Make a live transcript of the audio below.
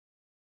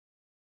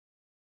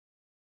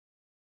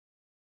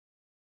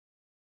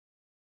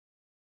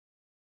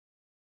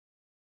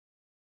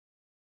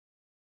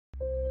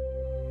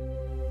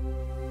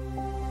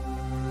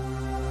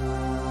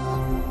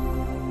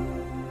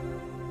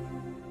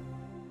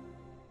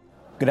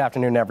Good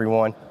afternoon,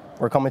 everyone.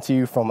 We're coming to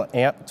you from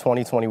AMP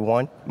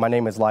 2021. My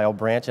name is Lyle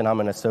Branch, and I'm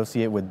an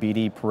associate with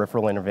BD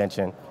Peripheral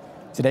Intervention.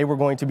 Today, we're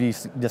going to be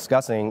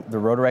discussing the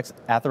Rotarex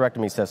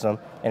Atherectomy System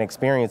and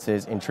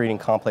experiences in treating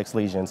complex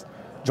lesions.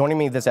 Joining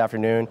me this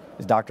afternoon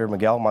is Dr.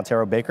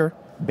 Montero Baker,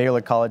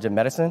 Baylor College of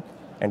Medicine,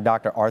 and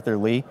Dr. Arthur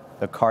Lee,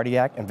 the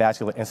Cardiac and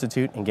Vascular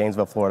Institute in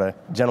Gainesville, Florida.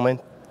 Gentlemen,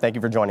 thank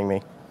you for joining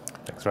me.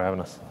 Thanks for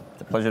having us.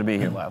 It's a pleasure to be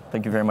here, Lyle.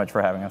 Thank you very much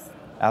for having us.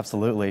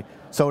 Absolutely.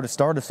 So to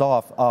start us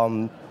off,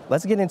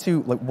 let's get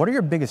into what are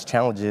your biggest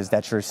challenges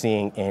that you're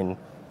seeing in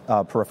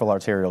peripheral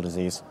arterial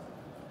disease?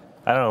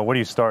 I don't know, where do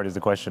you start is the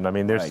question. I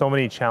mean, there's so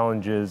many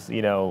challenges,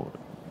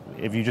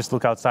 if you just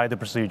look outside the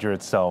procedure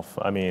itself,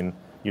 I mean,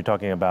 you're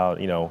talking about,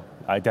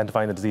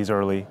 identifying the disease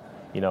early,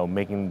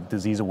 making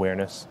disease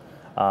awareness,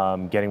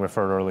 getting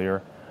referred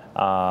earlier.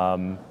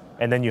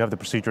 And then you have the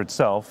procedure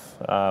itself,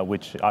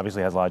 which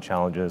obviously has a lot of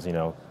challenges,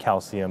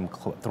 calcium,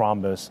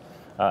 thrombus,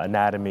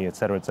 anatomy, et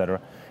cetera, et cetera.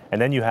 And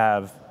then you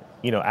have,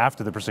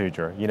 after the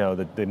procedure,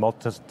 the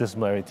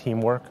multidisciplinary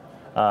teamwork,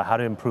 how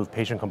to improve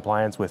patient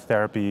compliance with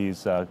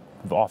therapies,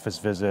 office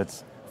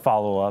visits,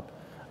 follow-up,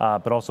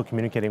 but also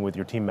communicating with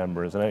your team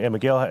members. And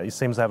Miguel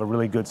seems to have a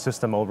really good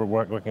system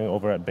working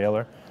over at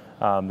Baylor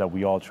that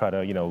we all try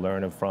to,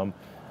 learn from.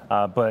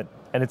 And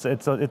it's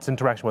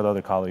interaction with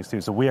other colleagues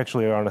too. So we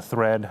actually are on a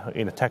thread,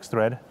 in a text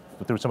thread,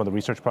 through some of the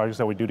research projects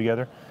that we do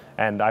together.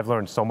 And I've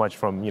learned so much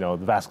from, the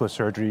vascular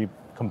surgery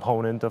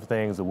component of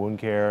things, the wound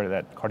care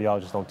that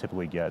cardiologists don't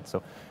typically get.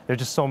 So there's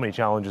just so many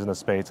challenges in the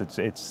space.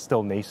 It's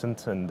still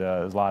nascent, and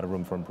there's a lot of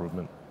room for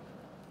improvement.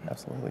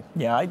 Absolutely.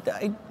 Yeah,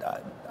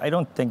 I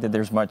don't think that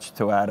there's much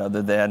to add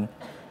other than,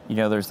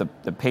 there's the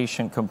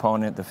patient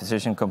component, the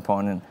physician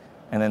component,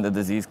 and then the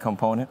disease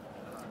component.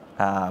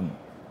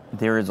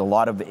 There is a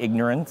lot of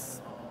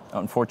ignorance,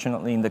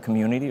 unfortunately, in the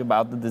community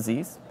about the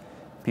disease.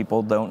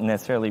 People don't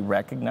necessarily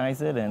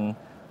recognize it, and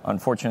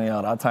unfortunately, a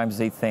lot of times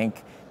they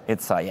think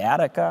it's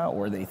sciatica,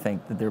 or they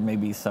think that there may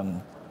be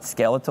some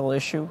skeletal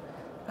issue.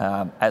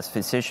 As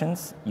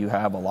physicians, you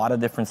have a lot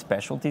of different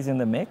specialties in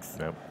the mix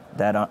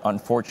that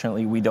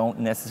unfortunately we don't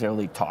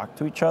necessarily talk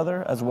to each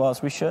other as well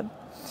as we should.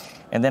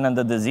 And then on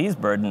the disease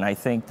burden, I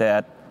think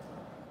that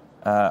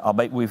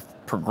albeit we've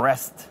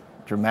progressed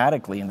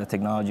dramatically in the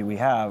technology we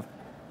have,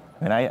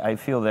 and I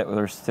feel that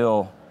there's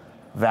still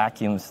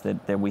vacuums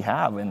that we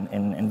have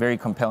in very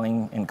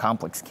compelling and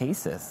complex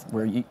cases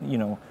where,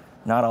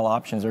 not all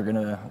options are going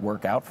to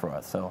work out for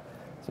us. So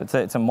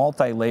it's a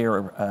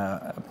multi-layer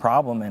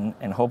problem,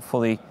 and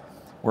hopefully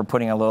we're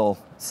putting a little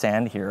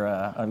sand here,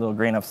 a little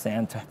grain of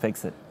sand to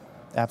fix it.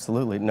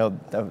 Absolutely. No,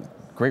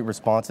 great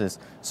responses.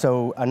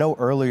 So I know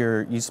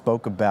earlier you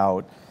spoke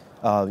about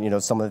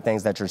some of the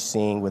things that you're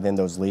seeing within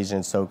those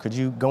lesions. So could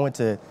you go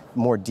into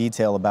more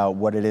detail about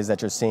what it is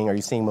that you're seeing? Are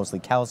you seeing mostly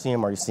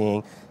calcium? Are you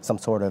seeing some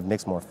sort of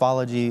mixed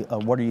morphology?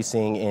 What are you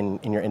seeing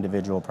in your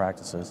individual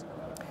practices?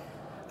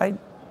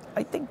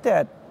 I think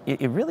that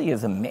it really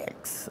is a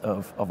mix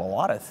of a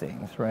lot of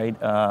things, right?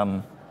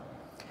 I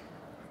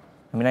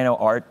know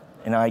Art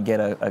and I get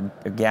a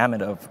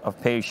gamut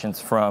of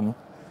patients from,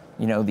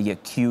 the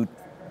acute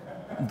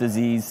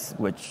disease,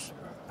 which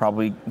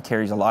probably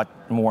carries a lot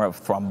more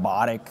of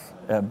thrombotic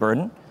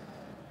burden,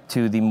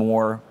 to the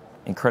more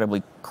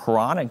incredibly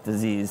chronic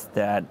disease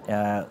that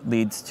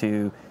leads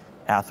to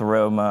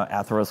atheroma,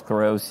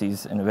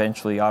 atherosclerosis, and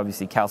eventually,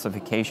 obviously,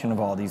 calcification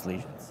of all these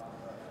lesions.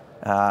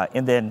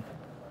 And then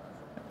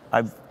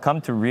I've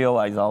come to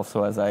realize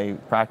also as I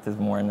practice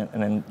more, and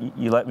then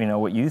you let me know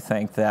what you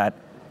think, that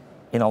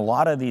in a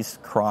lot of these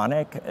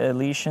chronic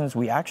lesions,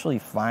 we actually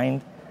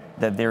find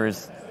that there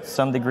is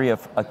some degree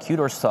of acute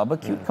or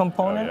subacute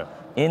component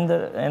in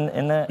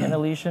the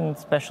lesion,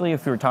 especially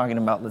if you're talking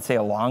about, let's say,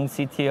 a long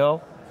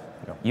CTO.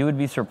 You would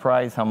be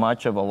surprised how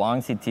much of a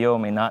long CTO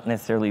may not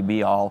necessarily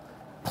be all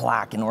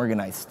plaque and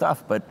organized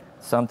stuff, but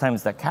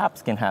sometimes the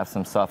caps can have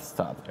some soft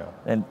stuff.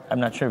 And I'm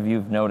not sure if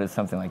you've noticed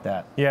something like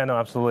that. Yeah, no,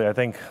 absolutely. I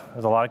think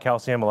there's a lot of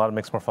calcium, a lot of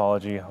mixed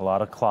morphology, a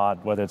lot of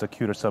clot, whether it's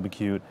acute or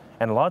subacute.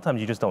 And a lot of times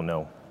you just don't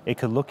know. It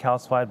could look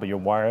calcified, but your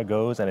wire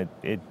goes and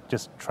it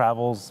just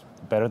travels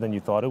better than you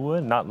thought it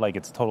would. Not like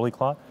it's totally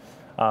clot.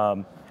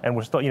 And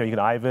we're still, you can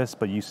IVUS,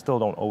 but you still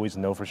don't always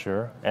know for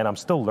sure. And I'm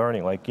still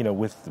learning,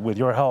 with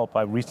your help,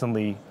 I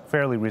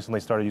fairly recently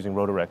started using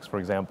Rotarex, for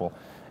example.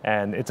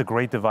 And it's a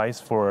great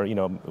device for,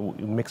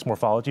 mixed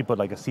morphology, but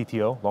like a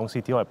CTO, long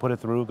CTO, I put it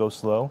through, go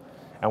slow.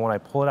 And when I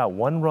pull it out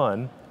one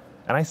run,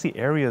 and I see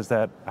areas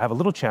that I have a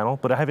little channel,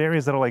 but I have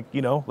areas that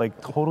are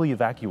totally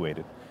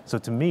evacuated. So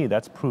to me,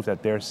 that's proof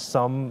that there's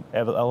some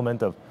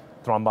element of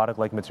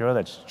thrombotic-like material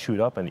that's chewed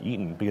up and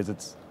eaten, because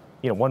it's,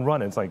 one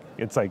run, it's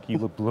like you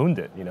ballooned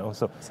it,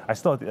 So I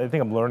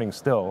think I'm learning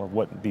still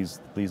what these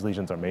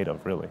lesions are made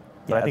of, really.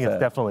 But I think it's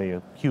definitely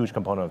a huge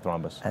component of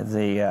thrombus.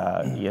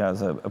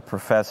 As a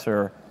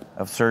professor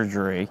of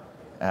surgery,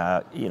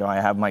 I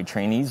have my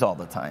trainees all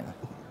the time,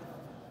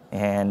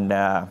 and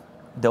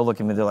they'll look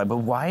at me, they're like, "But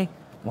why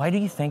do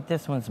you think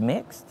this one's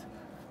mixed?"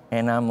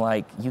 And I'm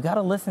like, "You got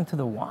to listen to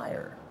the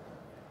wire."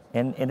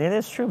 And it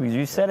is true, because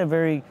you said it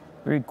very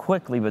very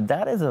quickly, but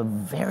that is a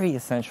very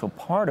essential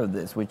part of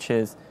this, which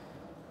is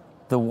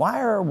the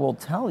wire will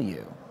tell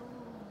you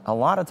a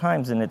lot of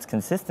times in its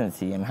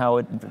consistency and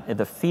how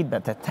the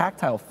feedback, the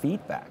tactile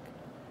feedback,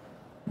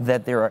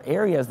 that there are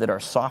areas that are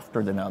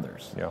softer than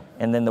others. Yeah.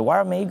 And then the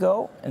wire may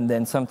go, and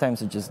then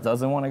sometimes it just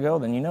doesn't want to go.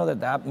 Then you know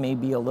that may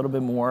be a little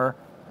bit more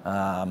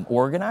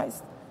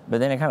organized, but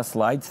then it kind of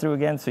slides through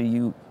again. So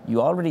you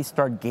already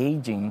start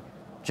gauging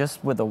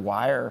just with the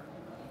wire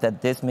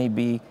that this may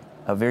be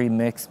a very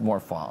mixed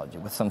morphology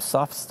with some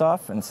soft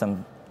stuff and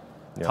some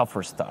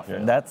tougher stuff. Yeah.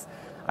 And that's,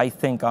 I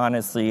think,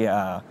 honestly,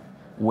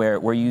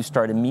 where you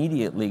start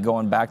immediately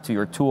going back to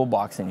your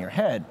toolbox in your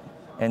head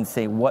and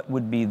say what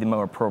would be the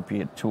more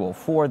appropriate tool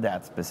for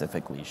that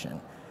specific lesion.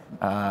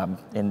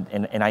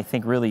 And I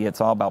think really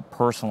it's all about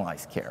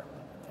personalized care.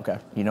 Okay.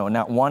 You know,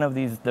 not one of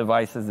these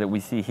devices that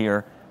we see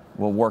here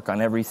will work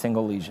on every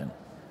single lesion,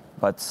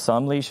 but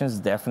some lesions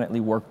definitely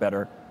work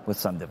better with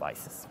some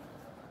devices.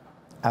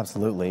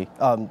 Absolutely.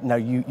 Now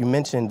you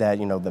mentioned that,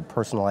 you know, the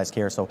personalized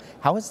care. So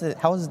how has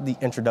the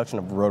introduction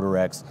of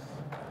Rotarex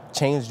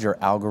changed your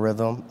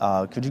algorithm?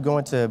 Could you go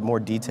into more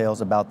details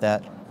about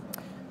that?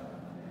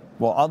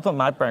 Well, I'll put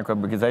my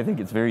background because I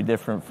think it's very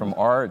different from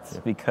Art's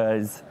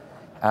because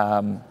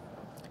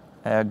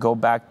go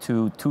back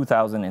to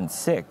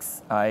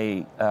 2006,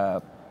 I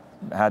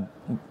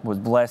was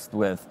blessed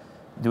with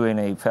doing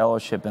a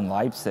fellowship in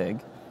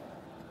Leipzig,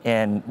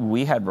 and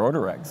we had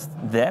Rotarex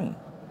then.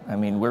 I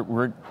mean,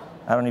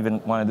 I don't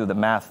even want to do the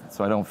math,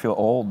 so I don't feel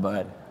old,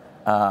 but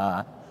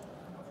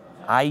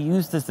I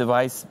used this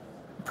device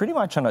pretty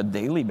much on a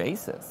daily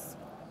basis.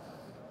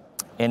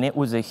 And it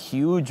was a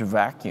huge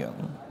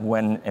vacuum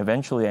when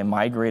eventually I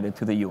migrated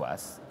to the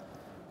US,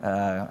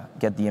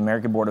 get the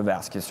American Board of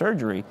Vascular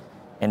Surgery,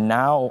 and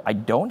now I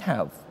don't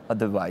have a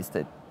device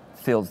that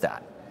fills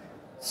that.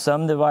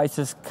 Some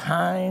devices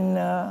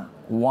kinda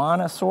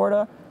wanna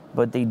sorta,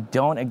 but they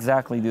don't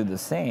exactly do the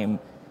same.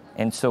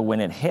 And so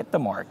when it hit the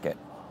market,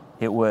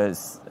 it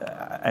was,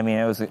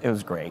 it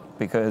was great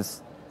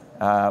because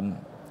I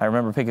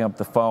remember picking up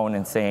the phone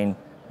and saying,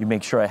 you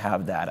make sure I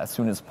have that as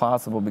soon as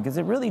possible because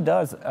it really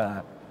does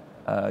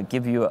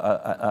give you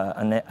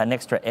an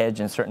extra edge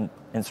in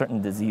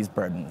certain disease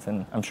burdens.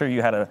 And I'm sure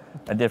you had a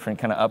different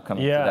kind of outcome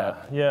to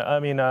that. Yeah. I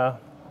mean,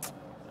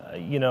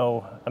 you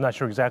know, I'm not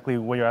sure exactly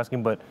what you're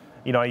asking, but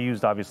you know, I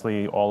used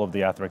obviously all of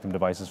the atherectomy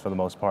devices for the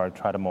most part,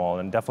 tried them all,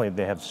 and definitely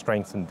they have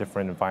strengths in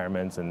different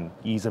environments and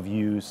ease of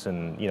use,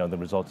 and you know the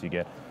results you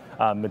get.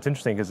 It's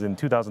interesting because in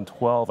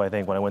 2012, I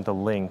think when I went to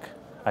Link,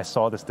 I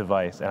saw this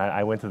device and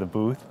I went to the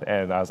booth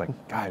and I was like,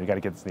 God, we got to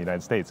get this in the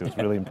United States. It was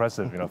really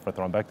impressive, you know, for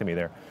thrombectomy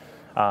there.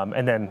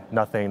 And then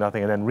nothing. And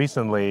then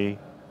recently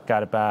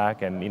got it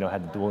back and, you know,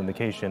 had the dual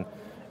indication.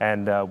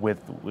 And I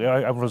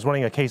was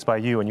running a case by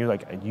you and you're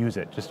like, use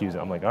it, just use it.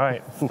 I'm like, all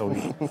right. So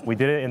we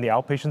did it in the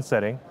outpatient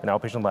setting, an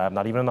outpatient lab,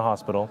 not even in the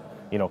hospital,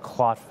 you know,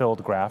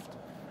 clot-filled graft.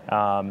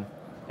 And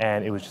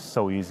it was just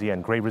so easy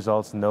and great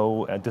results,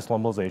 no distal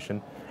embolization.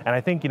 And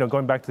I think, you know,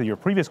 going back to your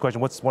previous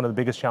question, what's one of the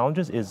biggest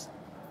challenges is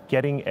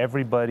getting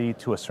everybody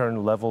to a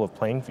certain level of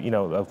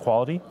of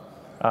quality.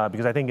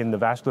 Because I think in the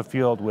vascular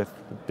field with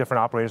different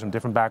operators from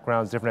different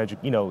backgrounds, different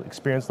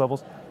experience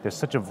levels, there's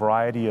such a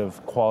variety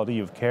of quality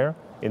of care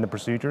in the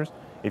procedures.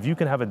 If you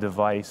can have a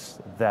device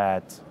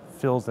that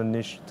fills the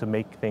niche to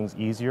make things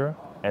easier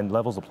and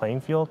levels the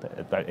playing field,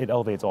 it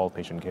elevates all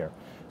patient care.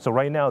 So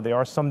right now there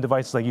are some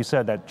devices, like you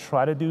said, that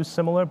try to do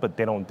similar, but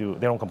they don't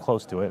come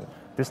close to it.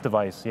 This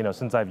device, you know,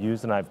 since I've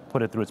used and I've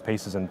put it through its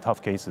paces in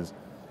tough cases,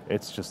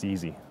 it's just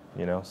easy.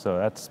 You know, so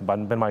that's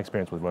been my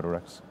experience with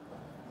Rotarex.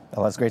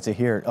 Oh, that's great to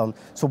hear.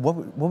 So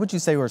what would you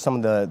say were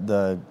some of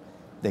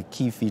the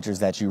key features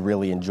that you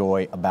really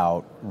enjoy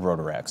about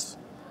Rotarex?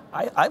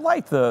 I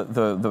like the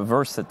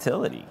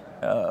versatility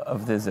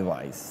of this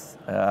device.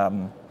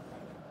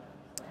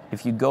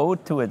 If you go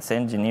to its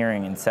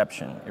engineering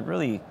inception, it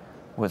really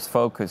was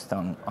focused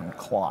on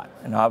clot.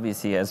 And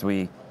obviously as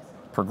we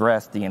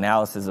progressed the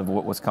analysis of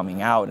what was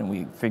coming out and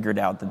we figured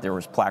out that there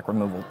was plaque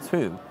removal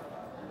too,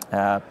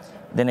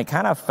 then it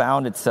kind of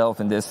found itself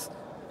in this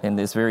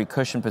very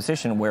cushioned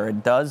position where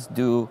it does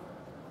do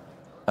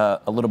a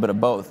little bit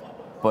of both,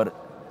 but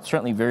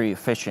certainly very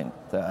efficient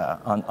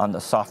on the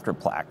softer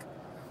plaque.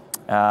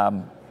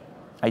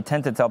 I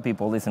tend to tell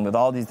people, listen, with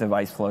all these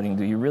devices floating,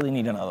 do you really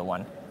need another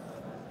one?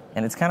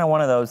 And it's kind of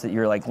one of those that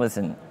you're like,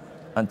 listen,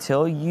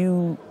 until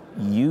you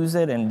use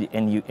it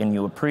and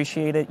you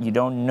appreciate it, you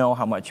don't know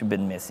how much you've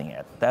been missing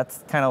it.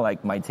 That's kind of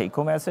like my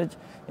take-home message,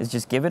 is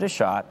just give it a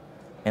shot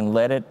and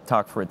let it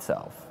talk for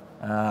itself.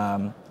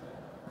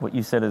 What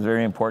you said is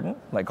very important.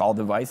 Like all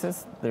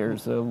devices,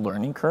 there's a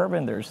learning curve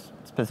and there's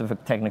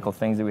specific technical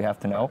things that we have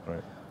to know.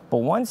 Right. But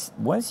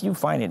once you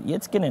find it,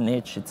 it's going to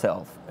niche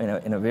itself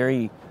in a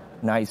very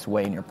nice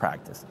way in your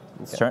practice.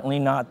 Okay. Certainly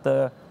not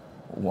the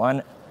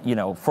one, you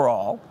know, for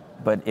all,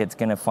 but it's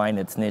going to find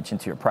its niche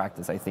into your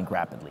practice, I think,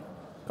 rapidly.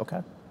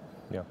 Okay.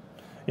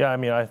 Yeah. I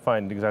mean, I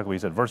find exactly what you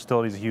said.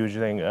 Versatility is a huge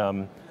thing.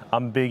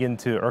 I'm big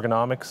into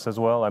ergonomics as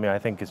well. I mean, I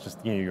think it's just,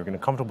 you're in a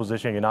comfortable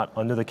position. You're not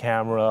under the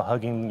camera,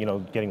 hugging,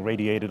 getting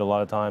radiated a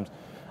lot of times.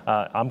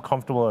 I'm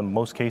comfortable in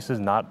most cases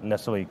not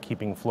necessarily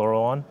keeping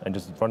fluoro on and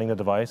just running the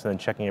device and then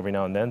checking every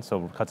now and then,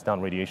 so it cuts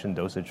down radiation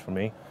dosage for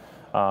me.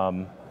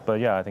 But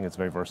yeah, I think it's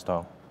very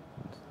versatile.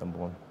 It's number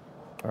one.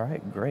 All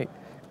right, great.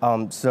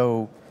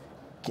 So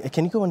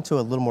can you go into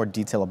a little more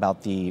detail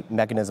about the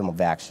mechanism of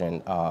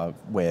action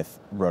with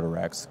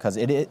Rotarex? Because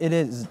it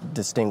is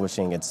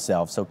distinguishing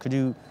itself. So could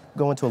you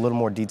go into a little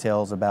more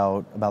details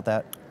about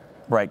that?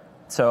 Right.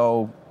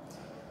 So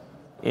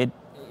it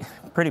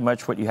pretty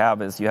much what you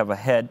have is you have a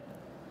head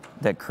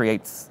that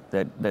creates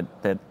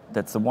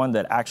that's the one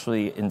that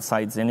actually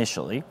incites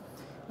initially,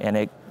 and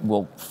it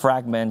will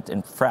fragment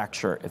and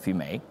fracture, if you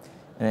may.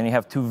 And then you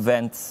have two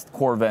vents,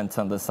 core vents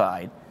on the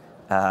side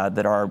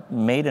that are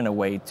made in a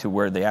way to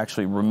where they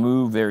actually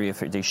remove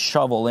they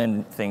shovel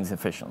in things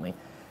efficiently.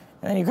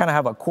 And then you kind of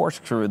have a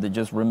corkscrew that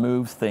just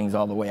removes things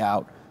all the way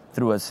out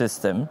through a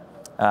system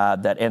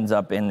that ends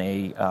up in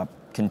a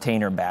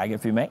container bag,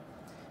 if you may.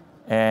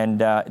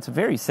 And it's a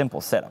very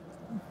simple setup.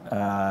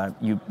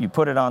 You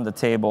put it on the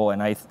table,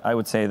 and I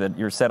would say that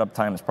your setup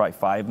time is probably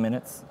 5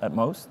 minutes at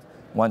most,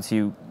 once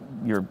your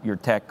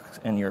tech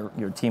and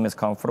your team is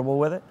comfortable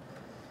with it.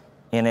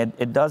 And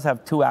it does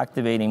have two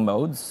activating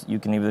modes. You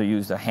can either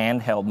use a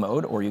handheld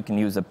mode or you can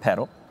use a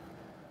pedal.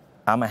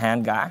 I'm a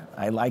hand guy.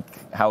 I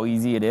like how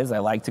easy it is. I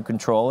like to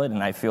control it,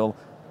 and I feel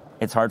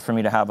it's hard for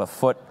me to have a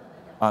foot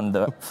on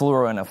the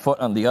fluoro and a foot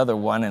on the other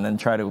one and then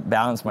try to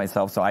balance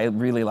myself. So I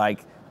really like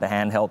the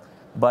handheld.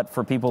 But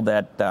for people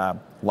that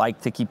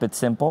like to keep it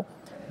simple,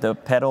 the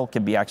pedal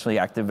can be actually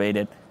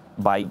activated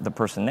by the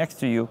person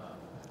next to you.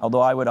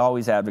 Although I would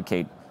always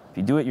advocate, if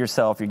you do it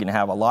yourself, you're going to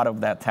have a lot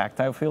of that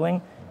tactile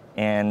feeling.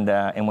 And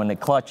when it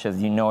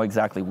clutches, you know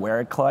exactly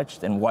where it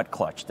clutched and what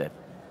clutched it.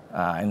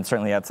 And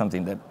certainly that's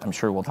something that I'm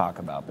sure we'll talk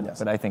about. But, yes.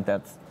 but I think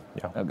that's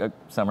a good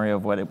summary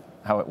of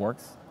how it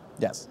works.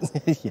 Yes.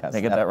 Yes. Did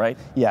I get that right?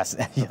 Yes.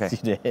 Yes, Okay.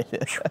 you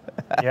did.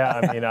 Yeah,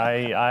 I mean,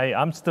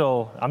 I'm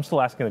still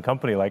asking the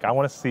company, like, I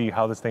want to see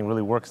how this thing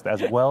really works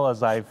as well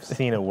as I've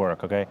seen it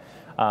work. Okay,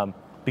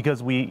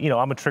 because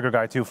I'm a trigger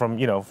guy too. From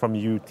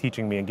you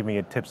teaching me and giving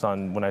me tips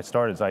on when I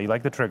started. So you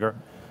like the trigger,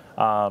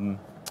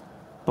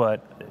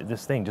 but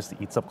this thing just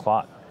eats up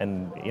clot.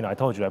 And I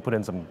told you I put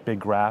in some big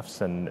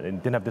grafts and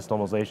didn't have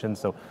dysnormalization.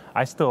 So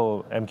I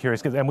still am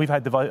curious and we've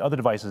had other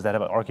devices that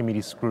have an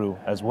Archimedes screw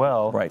as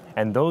well. Right.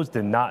 And those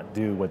did not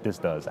do what this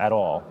does at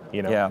all.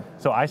 Yeah.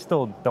 So I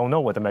still don't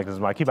know what the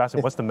mechanism is. I keep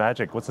asking, what's the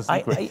magic? What's the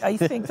secret? I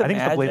think the I think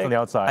it's the blade from the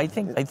outside. I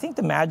think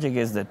the magic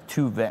is the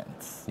two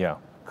vents. Yeah.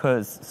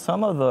 Because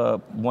some of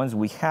the ones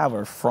we have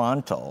are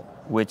frontal,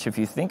 which if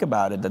you think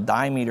about it, the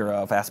diameter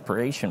of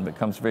aspiration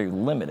becomes very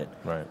limited.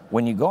 Right.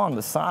 When you go on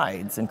the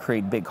sides and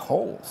create big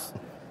holes,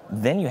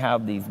 then you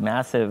have these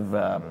massive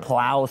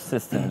plow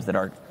systems that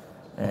are,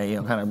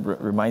 kind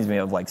of reminds me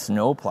of like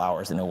snow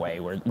plowers in a way,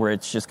 where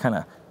it's just kind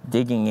of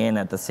digging in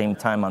at the same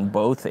time on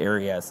both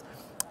areas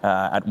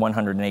at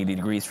 180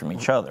 degrees from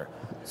each other.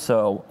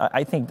 So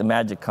I think the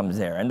magic comes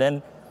there. And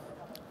then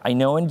I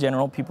know in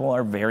general people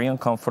are very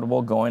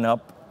uncomfortable going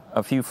up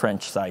a few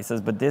French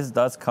sizes, but this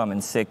does come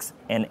in 6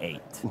 and 8.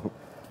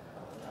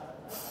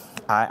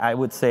 I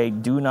would say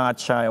do not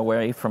shy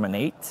away from an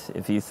 8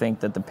 if you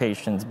think that the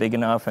patient's big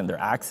enough and their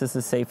access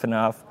is safe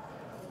enough.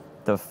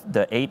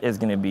 The 8 is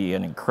going to be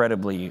an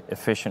incredibly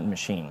efficient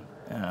machine.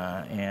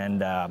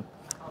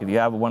 If you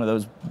have one of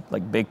those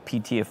like big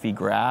PTFE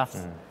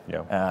grafts,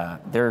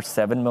 they're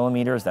 7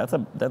 millimeters. That's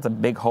a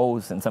big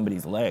hose in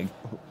somebody's leg.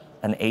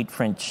 An 8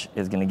 French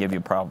is going to give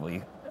you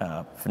probably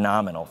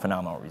phenomenal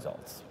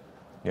results.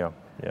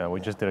 Yeah,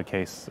 we just did a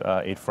case,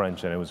 8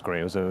 French, and it was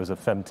great. It was a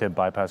fem-tib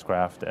bypass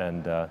graft,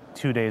 and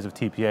 2 days of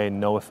TPA,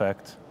 no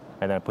effect.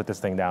 And then I put this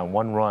thing down,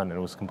 one run, and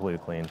it was completely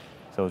clean.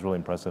 So it was really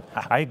impressive.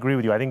 I agree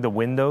with you. I think the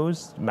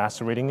windows,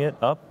 macerating it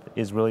up,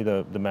 is really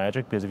the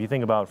magic, because if you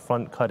think about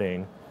front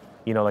cutting,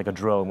 like a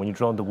drill, when you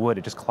drill into wood,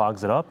 it just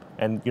clogs it up,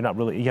 and you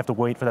have to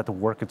wait for that to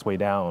work its way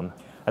down,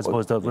 as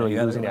opposed to really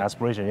losing the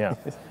aspiration,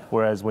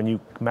 Whereas when you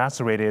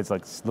macerate it, it's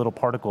like little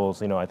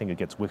particles, I think it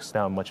gets whisked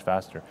down much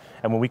faster.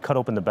 And when we cut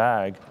open the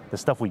bag, the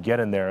stuff we get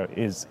in there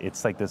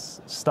it's like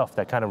this stuff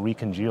that kind of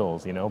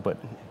recongeals, but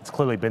it's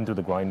clearly been through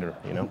the grinder,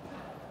 So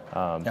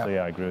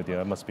yeah, I agree with you.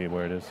 That must be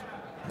where it is.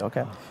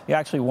 Okay. Yeah,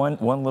 actually,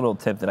 one little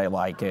tip that I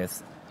like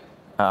is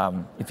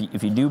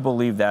if you do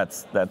believe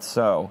that's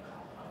so,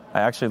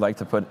 I actually like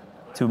to put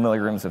 2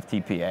 milligrams of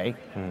TPA.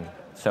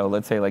 So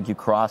let's say like you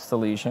cross the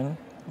lesion,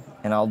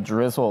 and I'll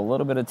drizzle a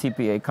little bit of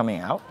TPA coming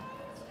out.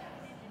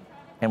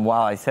 And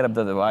while I set up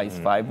the device,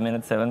 5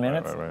 minutes, 7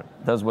 minutes,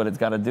 does what it's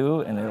got to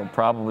do, and it'll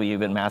probably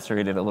even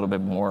macerate it a little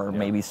bit more, or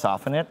maybe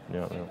soften it.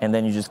 And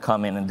then you just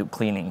come in and do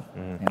cleaning.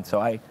 And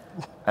so I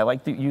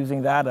like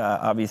using that.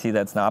 Obviously,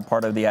 that's not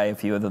part of the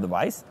IFU of the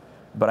device,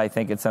 but I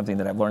think it's something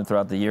that I've learned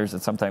throughout the years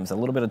that sometimes a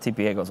little bit of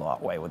TPA goes a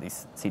long way with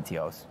these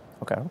CTOs.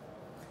 Okay.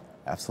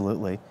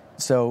 Absolutely.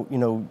 So,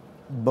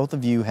 both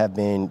of you have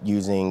been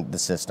using the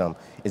system.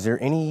 Is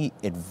there any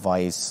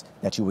advice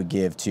that you would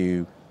give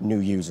to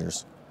new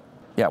users?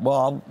 Yeah,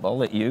 well, I'll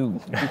let you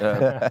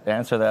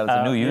answer that as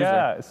a new user.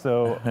 Yeah,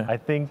 so I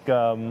think,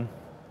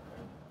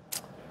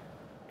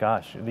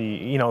 gosh,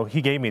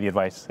 he gave me the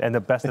advice, and the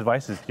best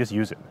advice is just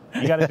use it.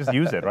 You got to just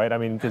use it, right? I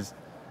mean, because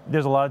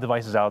there's a lot of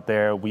devices out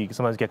there. We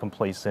sometimes get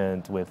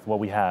complacent with what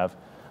we have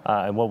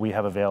and what we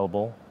have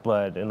available,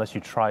 but unless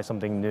you try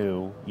something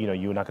new,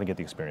 you're not going to get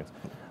the experience.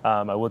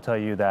 I will tell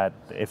you that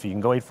if you can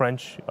go 8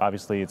 French,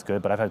 obviously it's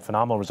good, but I've had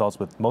phenomenal results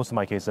with most of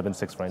my cases have been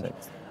 6 French.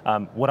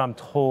 What I'm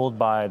told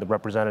by the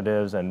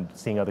representatives and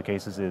seeing other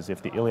cases is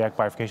if the iliac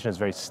bifurcation is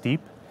very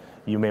steep,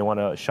 you may want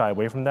to shy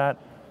away from that.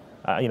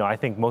 I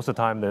think most of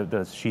the time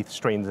the sheath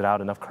straightens it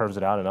out enough, curves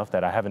it out enough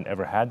that I haven't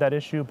ever had that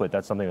issue, but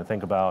that's something to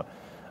think about.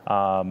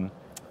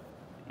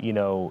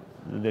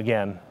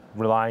 Again,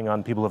 relying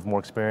on people who have more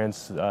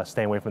experience,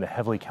 staying away from the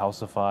heavily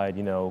calcified,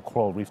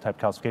 coral reef type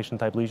calcification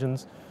type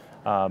lesions.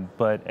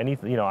 But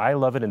anything, I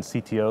love it in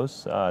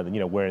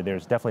CTOs, where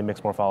there's definitely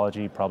mixed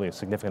morphology, probably a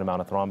significant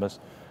amount of thrombus.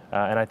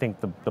 And I think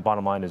the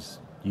bottom line is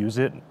use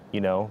it,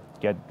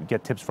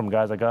 get tips from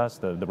guys like us,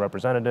 the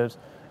representatives,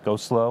 go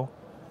slow,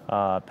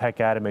 peck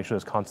at it, make sure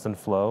there's constant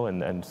flow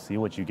and see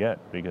what you get,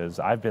 because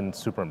I've been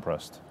super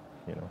impressed,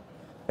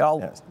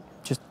 I'll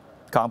just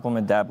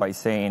compliment that by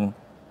saying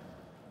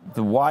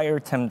the wire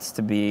tends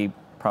to be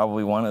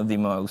probably one of the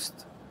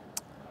most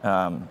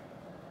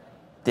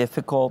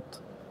difficult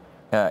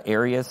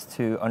areas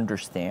to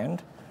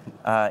understand,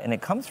 and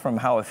it comes from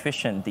how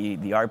efficient the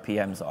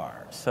RPMs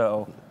are.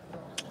 So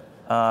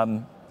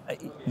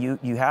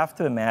you have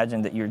to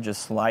imagine that you're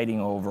just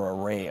sliding over a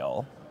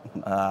rail,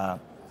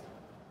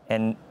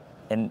 and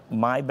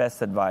my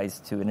best advice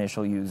to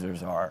initial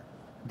users are,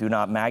 do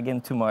not mag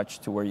in too much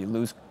to where you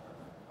lose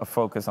a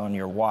focus on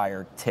your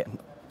wire tip.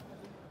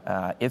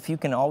 If you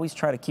can always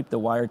try to keep the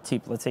wire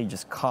tip, let's say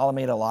just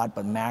collimate a lot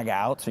but mag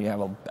out, so you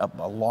have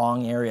a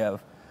long area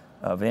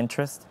of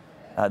interest,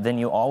 then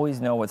you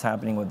always know what's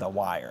happening with the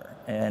wire.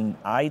 And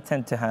I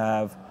tend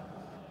to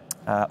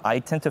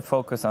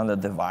focus on the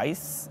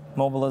device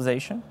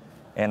mobilization,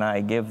 and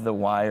I give the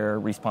wire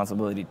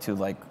responsibility to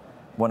like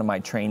one of my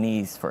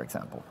trainees, for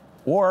example.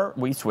 Or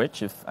we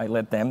switch. If I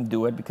let them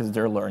do it because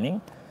they're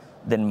learning,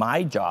 then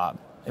my job,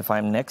 if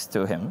I'm next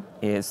to him,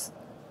 is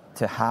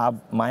to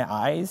have my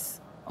eyes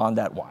on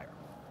that wire.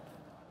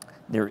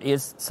 There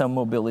is some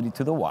mobility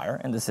to the wire,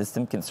 and the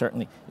system can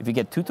certainly, if you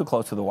get too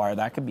close to the wire,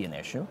 that could be an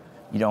issue.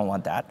 You don't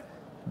want that.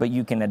 But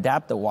you can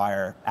adapt the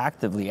wire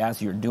actively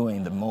as you're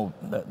doing the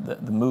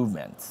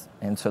movements.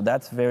 And so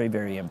that's very,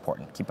 very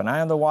important. Keep an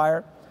eye on the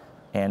wire,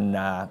 and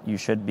you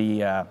should be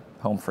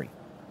home free.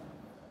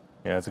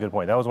 Yeah, that's a good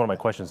point. That was one of my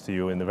questions to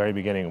you in the very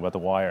beginning about the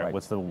wire. Right.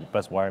 What's the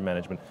best wire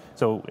management?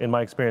 So in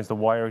my experience, the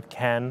wire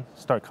can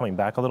start coming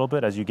back a little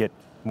bit as you get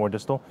more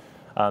distal.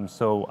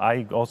 So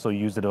I also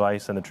use the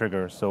device and the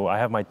trigger. So I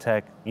have my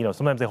tech,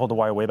 sometimes they hold the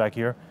wire way back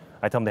here.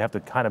 I tell them they have to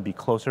kind of be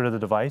closer to the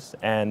device.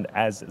 And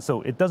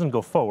so it doesn't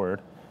go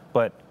forward,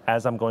 but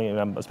as I'm going,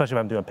 especially if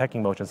I'm doing a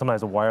pecking motion,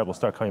 sometimes the wire will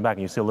start coming back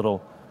and you see a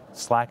little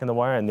slack in the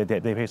wire, and they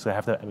basically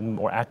have to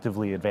more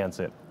actively advance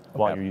it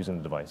while you're using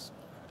the device.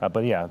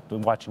 But yeah,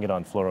 watching it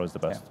on fluoro is the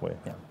best way.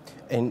 Yeah.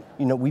 And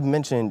we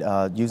mentioned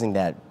using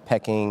that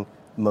pecking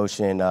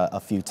motion a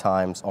few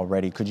times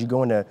already. Could you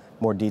go into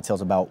more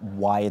details about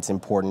why it's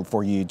important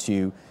for you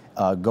to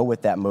go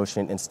with that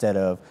motion instead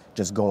of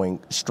just going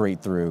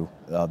straight through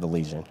the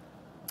lesion?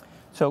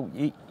 So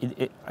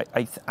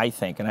I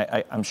think,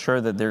 and I'm sure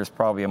that there's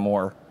probably a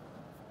more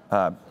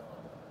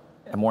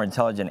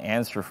intelligent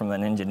answer from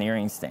an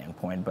engineering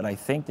standpoint, but I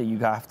think that you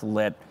have to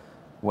let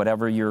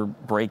whatever you're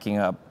breaking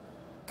up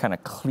kind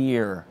of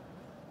clear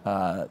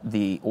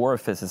the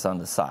orifices on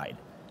the side.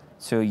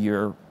 So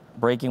you're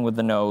breaking with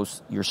the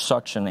nose, you're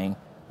suctioning,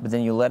 but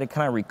then you let it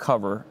kind of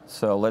recover.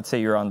 So let's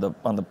say you're on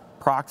the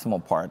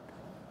proximal part,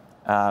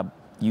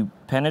 you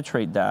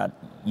penetrate that,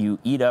 you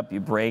eat up,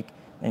 you break,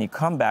 and you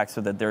come back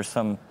so that there's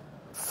some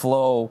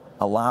flow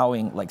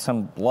allowing, like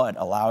some blood,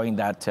 allowing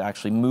that to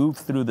actually move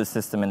through the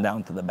system and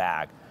down to the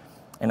bag.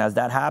 And as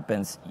that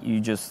happens, you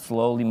just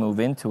slowly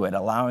move into it,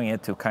 allowing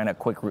it to kind of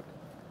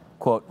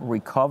quote,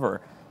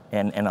 recover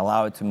and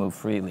allow it to move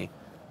freely.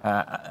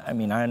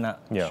 I'm not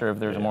sure if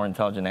there's a more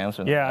intelligent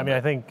answer than that. I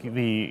think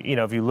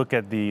if you look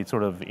at the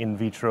sort of in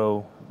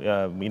vitro,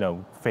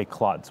 fake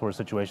clot sort of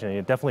situation,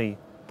 it definitely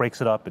breaks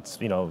it up. It's,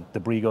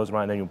 debris goes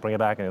around, then you bring it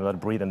back and you let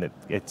it breathe, and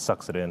it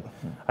sucks it in.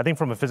 Mm-hmm. I think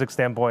from a physics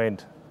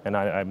standpoint, and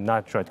I'm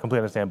not sure I completely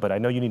understand, but I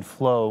know you need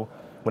flow.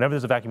 Whenever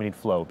there's a vacuum, you need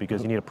flow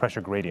because you need a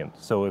pressure gradient.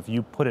 So if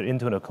you put it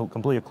into a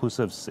completely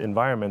occlusive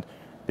environment,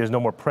 there's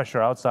no more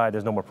pressure outside,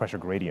 there's no more pressure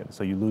gradient.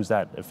 So you lose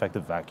that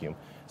effective vacuum.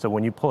 So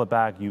when you pull it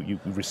back, you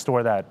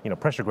restore that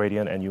pressure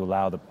gradient, and you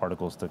allow the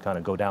particles to kind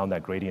of go down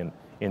that gradient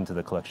into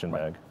the collection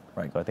bag.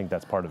 Right. So I think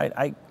that's part of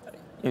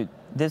it.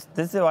 This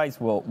device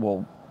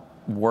will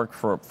work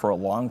for a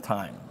long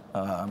time.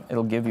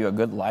 It'll give you a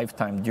good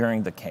lifetime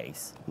during the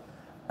case.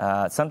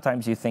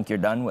 Sometimes you think you're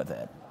done with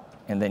it,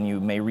 and then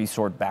you may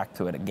resort back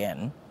to it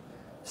again.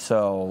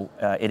 So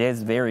it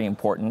is very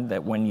important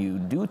that when you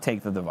do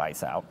take the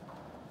device out,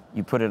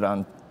 you put it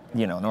on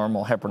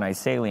normal heparinized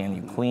saline,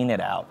 you clean it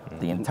out,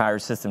 the entire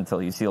system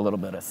until you see a little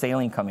bit of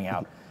saline coming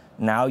out.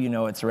 Now you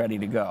know it's ready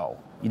to go.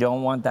 You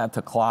don't want that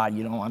to clot,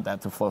 you don't want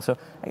that to flow. So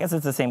I guess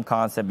it's the same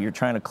concept. You're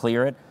trying to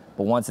clear it,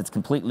 but once it's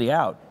completely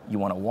out, you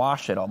want to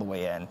wash it all the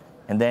way in,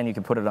 and then you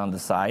can put it on the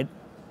side.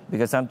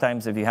 Because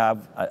sometimes if you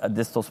have a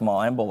distal small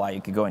emboli,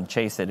 you could go and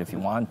chase it if you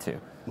want to.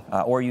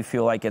 Or you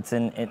feel like it's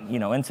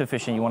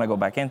insufficient, you want to go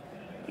back in,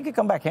 you could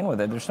come back in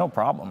with it, there's no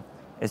problem.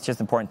 It's just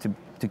important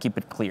to keep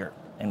it clear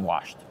and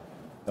washed.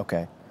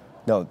 Okay.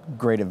 No,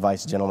 great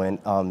advice, gentlemen.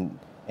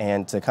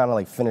 And to kind of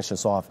like finish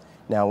us off,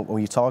 now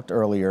when you talked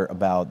earlier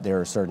about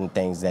there are certain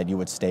things that you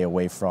would stay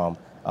away from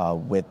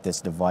with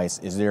this device,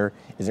 is there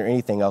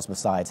anything else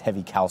besides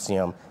heavy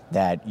calcium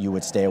that you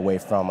would stay away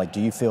from? Like,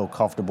 do you feel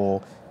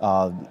comfortable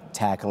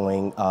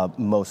tackling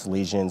most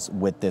lesions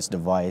with this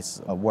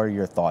device? What are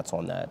your thoughts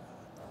on that?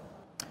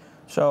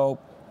 So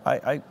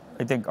I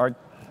think Art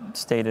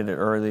stated it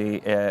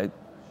early.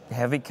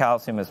 Heavy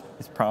calcium is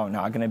probably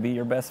not going to be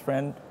your best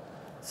friend,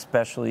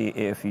 especially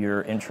if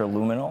you're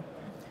intraluminal.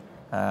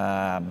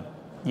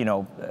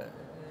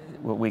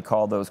 What we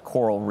call those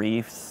coral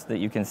reefs that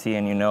you can see,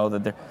 and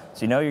that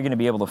so you're going to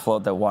be able to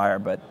float the wire,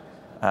 but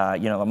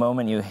the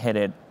moment you hit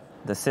it,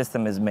 the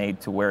system is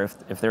made to where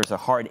if there's a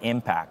hard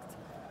impact,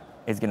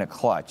 it's going to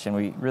clutch. And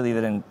we really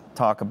didn't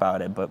talk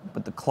about it,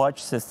 but the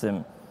clutch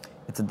system,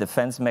 it's a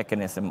defense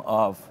mechanism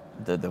of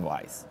the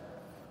device.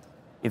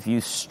 If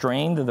you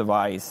strain the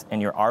device and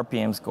your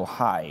RPMs go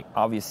high,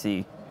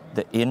 obviously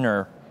the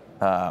inner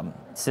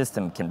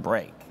system can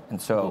break.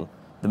 And so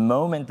the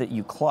moment that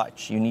you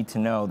clutch, you need to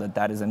know that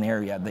that is an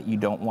area that you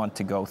don't want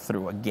to go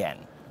through again.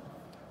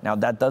 Now,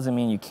 that doesn't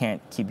mean you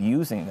can't keep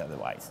using the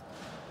device.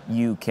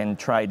 You can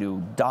try to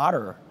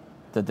daughter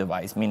the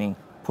device, meaning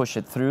push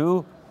it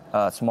through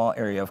a small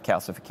area of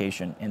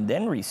calcification and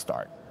then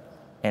restart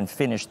and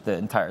finish the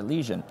entire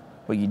lesion.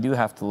 But you do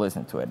have to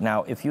listen to it.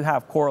 Now, if you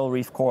have coral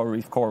reef,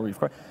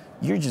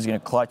 you're just going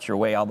to clutch your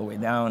way all the way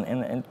down.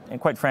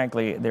 And quite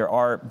frankly, there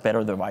are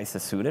better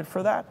devices suited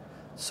for that.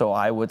 So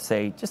I would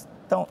say just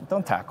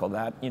don't tackle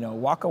that.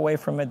 Walk away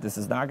from it. This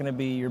is not going to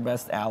be your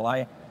best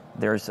ally.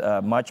 There's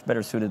much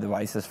better suited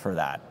devices for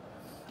that.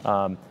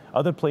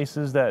 Other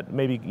places that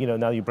maybe,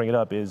 now you bring it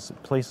up, is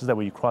places that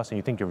when you cross and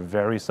you think you're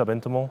very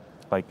subintimal,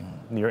 like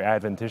near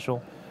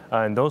adventitial.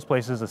 In those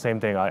places, the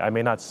same thing. I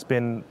may not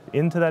spin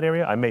into that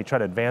area. I may try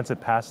to advance it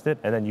past it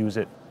and then use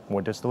it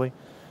more distally.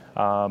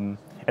 And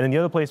then the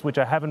other place, which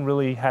I haven't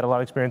really had a lot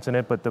of experience in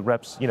it, but the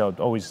reps,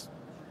 always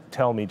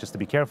tell me just to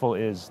be careful,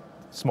 is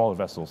smaller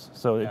vessels.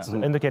 So it's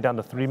indicated down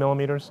to 3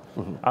 millimeters.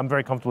 I'm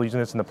very comfortable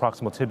using this in the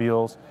proximal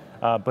tibials,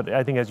 but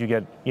I think as you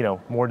get,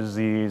 more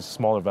disease,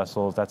 smaller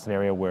vessels, that's an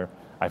area where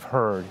I've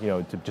heard,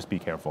 to just be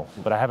careful.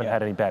 But I haven't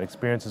had any bad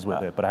experiences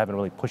with it, but I haven't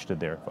really pushed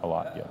it there a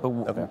lot yet.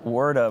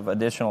 Word of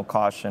additional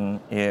caution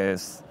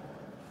is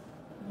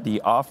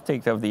the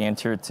offtake of the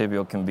anterior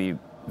tibial can be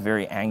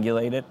very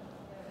angulated.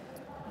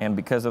 And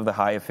because of the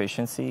high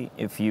efficiency,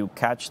 if you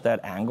catch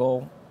that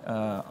angle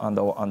on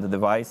the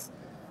device,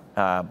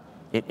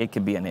 it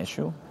could be an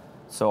issue.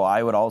 So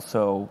I would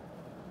also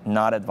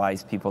not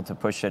advise people to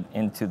push it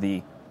into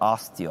the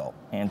ostial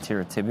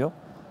anterior tibial.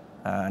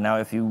 Now,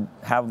 if you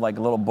have like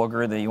a little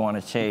booger that you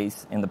want to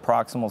chase in the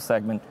proximal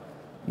segment,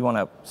 you want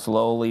to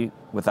slowly,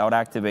 without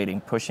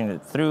activating, pushing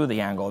it through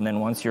the angle. And then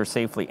once you're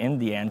safely in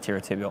the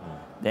anterior tibial,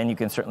 then you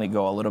can certainly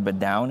go a little bit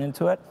down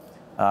into it,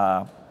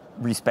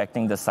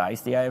 respecting the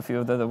size the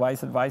IFU of the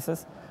device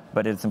advises.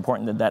 But it's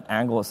important that that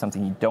angle is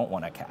something you don't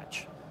want to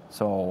catch.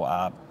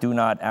 So do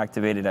not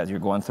activate it as you're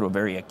going through a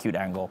very acute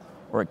angle,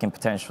 or it can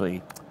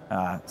potentially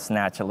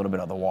snatch a little bit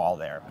of the wall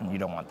there, and you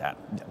don't want that.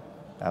 Yeah,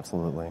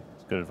 absolutely.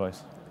 It's good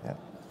advice. Yeah.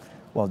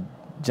 Well,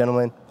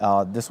 gentlemen,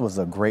 this was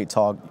a great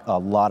talk, a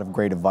lot of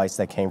great advice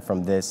that came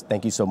from this.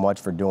 Thank you so much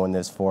for doing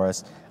this for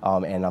us,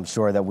 and I'm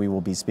sure that we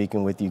will be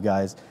speaking with you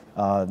guys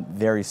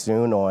very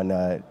soon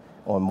on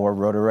more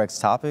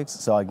Rotarex topics.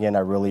 So again, I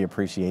really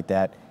appreciate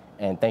that,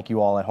 and thank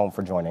you all at home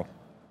for joining.